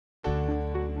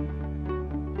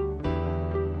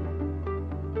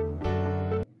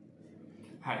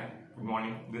Good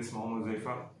morning, this is Mohammed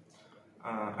Huzaifa.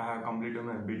 I have completed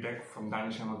my BTech from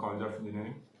Danish College of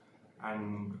Engineering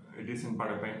and it is in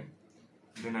Padapine.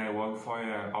 Then I worked for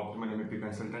a Optimal MEP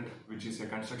consultant, which is a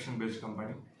construction based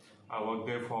company. I worked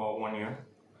there for 1 year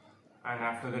and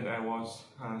after that I was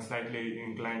slightly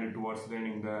inclined towards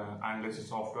learning the analysis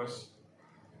softwares.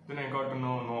 Then I got to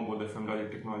know about the film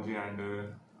logic technology and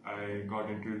I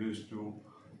got introduced to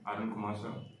Arun Kumar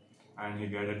sir, and he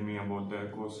guided me about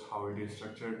the course, how it is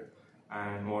structured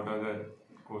and what are the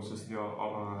courses they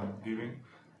are giving.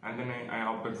 And then I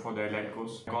opted for the allied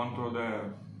course. Gone through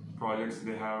the projects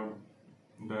they have,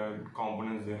 the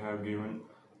components they have given.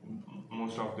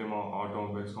 Most of them are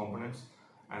automobile components.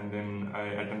 And then I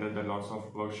attended the lots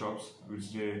of workshops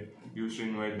which they used to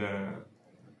invite the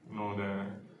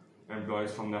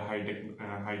employees from the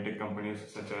high-tech companies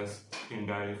such as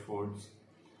Hyundai, Fords.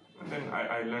 And then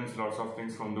I learned lots of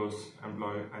things from those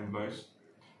employees.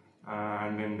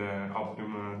 And then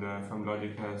the Film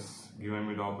Logic has given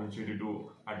me the opportunity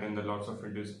to attend the lots of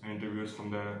interviews from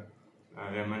the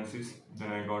MNCs.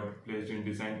 Then I got placed in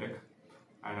DesignTech,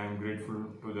 and I'm grateful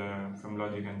to the Film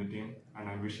Logic and the team, and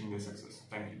I'm wishing them success.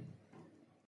 Thank you.